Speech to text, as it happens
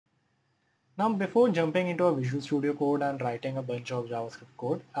Now, before jumping into a Visual Studio Code and writing a bunch of JavaScript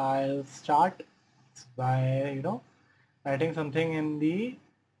code, I'll start by, writing something in the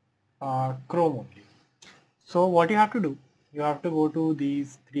Chrome only. So what you have to do, you have to go to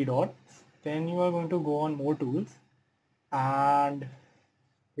these three dots, then you are going to go on more tools, and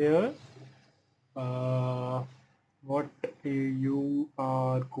here what you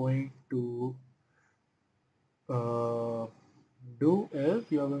are going to uh, do is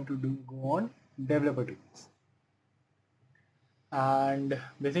you are going to go on developer tools, and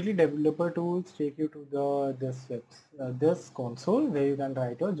basically developer tools take you to this console where you can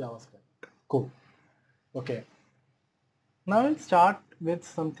write your JavaScript code. Okay, now we'll start with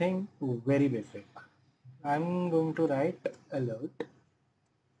something very basic. I'm going to write alert,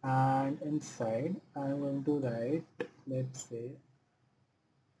 and inside I'm going to write, let's say,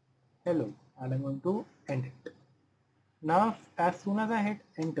 hello, and I'm going to end it. Now as soon as I hit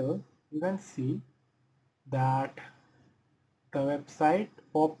enter, you can see that the website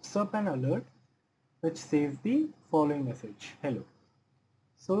pops up an alert which says the following message, hello.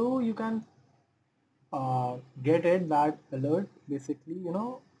 So you can get it that alert basically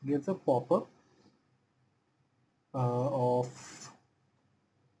gives a pop-up uh,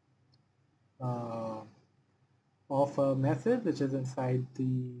 of a message which is inside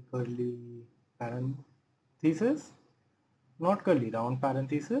the curly parenthesis, not curly, round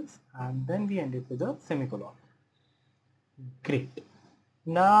parenthesis, and then we end it with a semicolon. Great.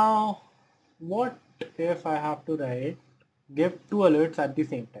 Now, what if I have to give two alerts at the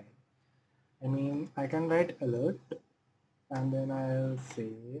same time? I mean, I can write alert and then I'll say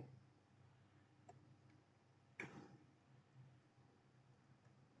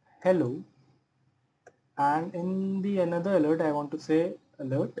hello, and in the another alert I want to say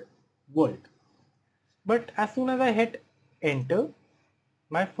alert world. But as soon as I hit enter,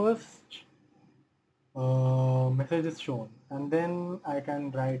 my first message is shown, and then I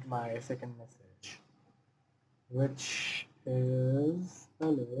can write my second message, which is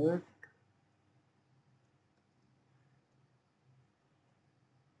alert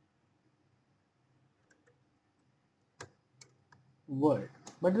world.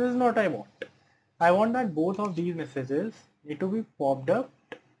 But this is not what I want. I want that both of these messages need to be popped up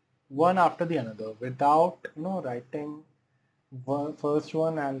one after the another without writing first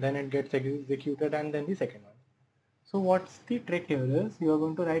one and then it gets executed and then the second one. So what's the trick here is you are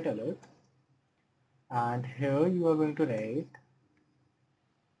going to write alert, and here you are going to write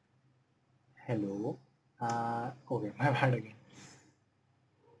hello. Okay, my bad again.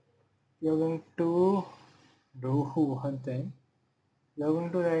 You're going to do one thing. You're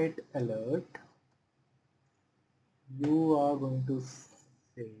going to write alert. You are going to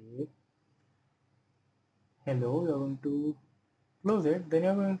say hello. You're going to close it. Then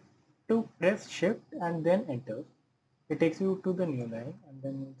you're going to press shift and then enter. It takes you to the new line, and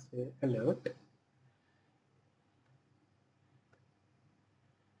then you say alert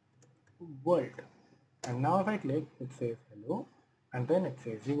world. And now if I click, it says hello, and then it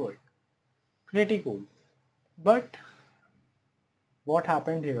says the world. Pretty cool. But what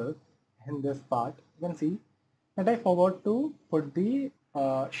happened here in this part, you can see that I forgot to put the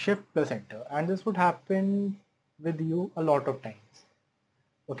shift plus enter, and this would happen with you a lot of times.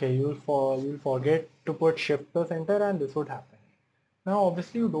 Okay, you'll forget to put shift plus enter, and this would happen. Now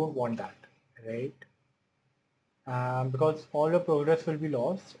obviously you don't want that, right? Because all your progress will be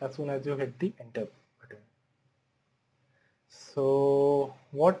lost as soon as you hit the enter button. So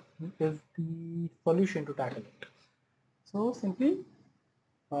what is the solution to tackle it? So simply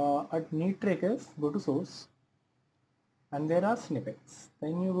a neat trick is go to source, and there are snippets.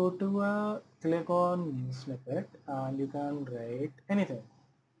 Then you go to click on new snippet, and you can write anything.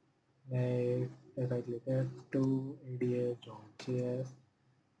 Like if I click F2 ADS.js,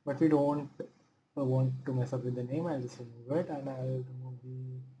 but we don't want to mess up with the name, I'll just remove it, and I'll remove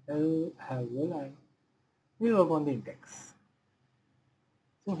the L as well, and we'll work on the index.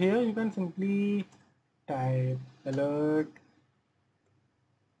 So here you can simply type alert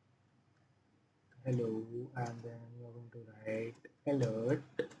hello, and then you're going to write alert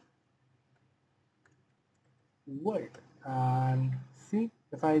world, and see,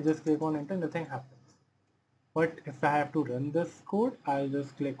 if I just click on enter, nothing happens. But if I have to run this code, I'll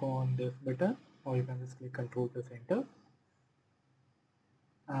just click on this button, or you can just click Control plus enter,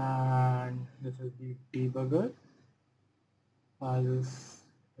 and this is the debugger.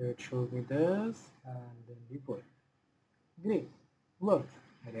 It shows me this, and then the world. Great, works,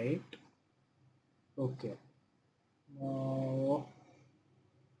 right? Okay, now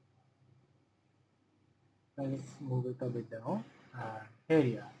let's move it a bit down, and here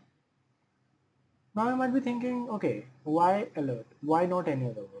you are. Now you might be thinking, okay, why alert? Why not any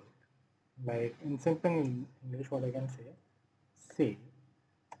other word? Like in simple English, what I can say,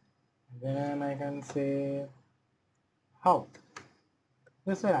 then I can say how.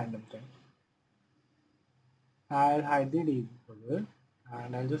 Just a random thing. I'll hide the debugger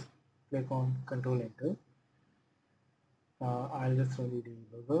and I'll just click on Control Enter. I'll just run the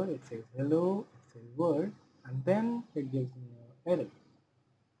debugger. It says hello, it says word, and then it gives me an error.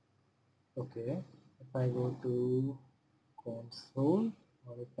 Okay, if I go to console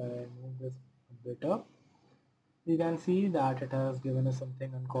or if I move this a bit up, you can see that it has given us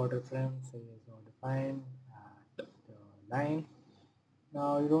something uncaught reference is not defined at the line.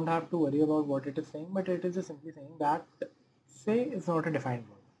 Now you don't have to worry about what it is saying, but it is just simply saying that say is not a defined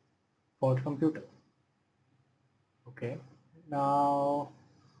word for computer. Okay. Now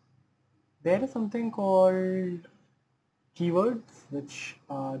there is something called keywords which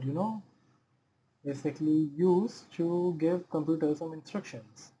are basically used to give computer some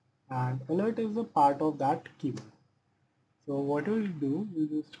instructions, and alert is a part of that keyword. So what you will do, you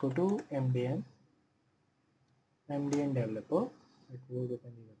just go to MDN developer. It will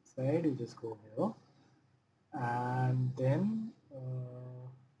open the website. You just go here, and then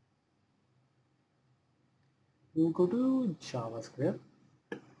you go to JavaScript.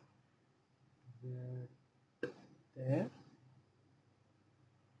 There.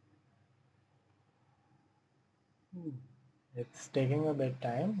 It's taking a bit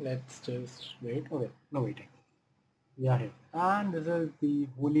time. Let's just wait. Okay, no waiting. We are here. And this is the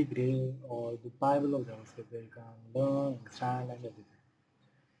holy grail or the Bible of JavaScript where you can learn, understand and everything.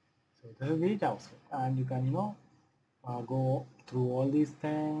 So this is the JavaScript and you can go through all these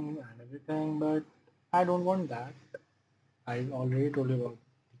things and everything, but I don't want that. I already told you about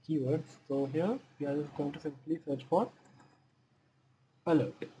the keywords. So here we are just going to simply search for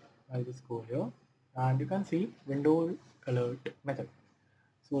alert. I'll just go here and you can see window alert method.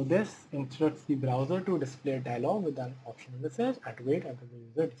 So this instructs the browser to display a dialog with an optional message and to wait until the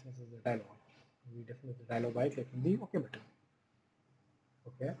user dismisses the dialog. We dismiss the dialog by clicking the OK button.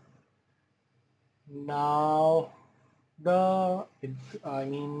 Okay. Now you'll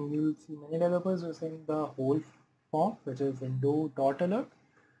see many developers using the whole form, which is window.alert,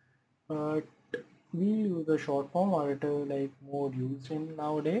 but we use the short form or it is like more used in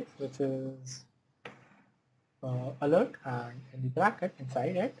nowadays, which is alert, and in the bracket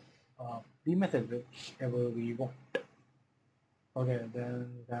inside it the message whichever we want. Okay, then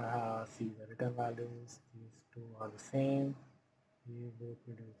you can see the return values. These two are the same. We both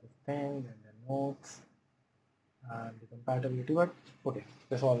produce the thing and the notes and the compatibility, but okay,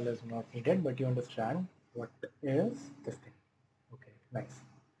 this all is not needed, but you understand what is this thing. Okay, nice.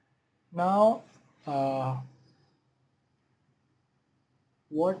 Now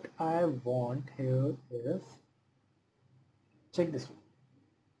what I want here is, check this one,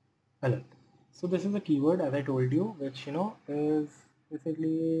 alert. So this is a keyword, as I told you, which is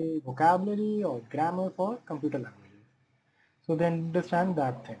basically vocabulary or grammar for computer languages. So then understand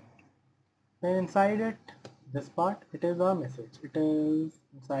that thing. Then inside it, this part, it is a message. It is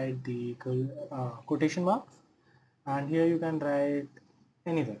inside the quotation marks, and here you can write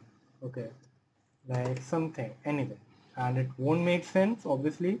anything. Okay, like something, anything, and it won't make sense.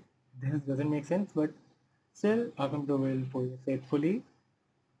 Obviously, this doesn't make sense, but still, our computer will faithfully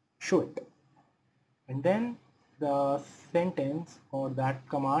show it. And then the sentence or that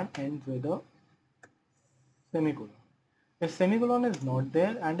command ends with a semicolon. If semicolon is not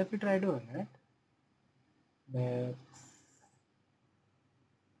there and if we try to run it, let's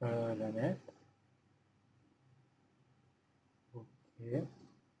run it. Okay.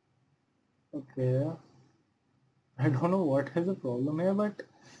 Okay. I don't know what is the problem here, but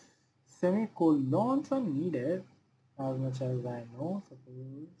semicolons are needed as much as I know.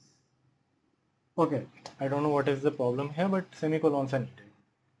 Suppose. Okay. I don't know what is the problem here, but semicolons are needed.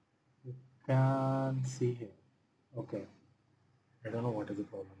 You can see here. Okay. I don't know what is the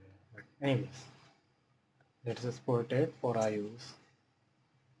problem here, but anyways, let's just put it for our use.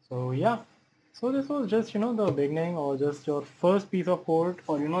 So yeah, so this was just the beginning or just your first piece of code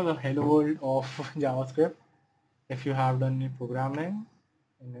or the hello world of JavaScript. If you have done any programming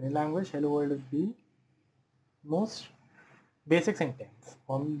in any language, hello world is the most basic sentence.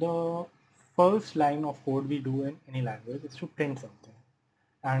 On the first line of code we do in any language is to print something,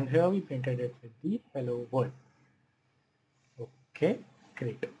 and here we printed it with the hello world. Okay,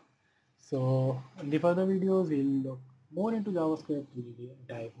 great. So in the further videos, we'll look more into JavaScript, we'll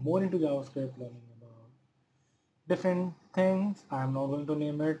dive more into JavaScript, learning about different things. I'm not going to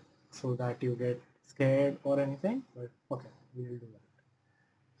name it so that you get scared or anything, but okay, we will do that.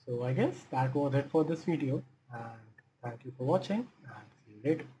 So I guess that was it for this video, and thank you for watching, and see you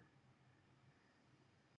later.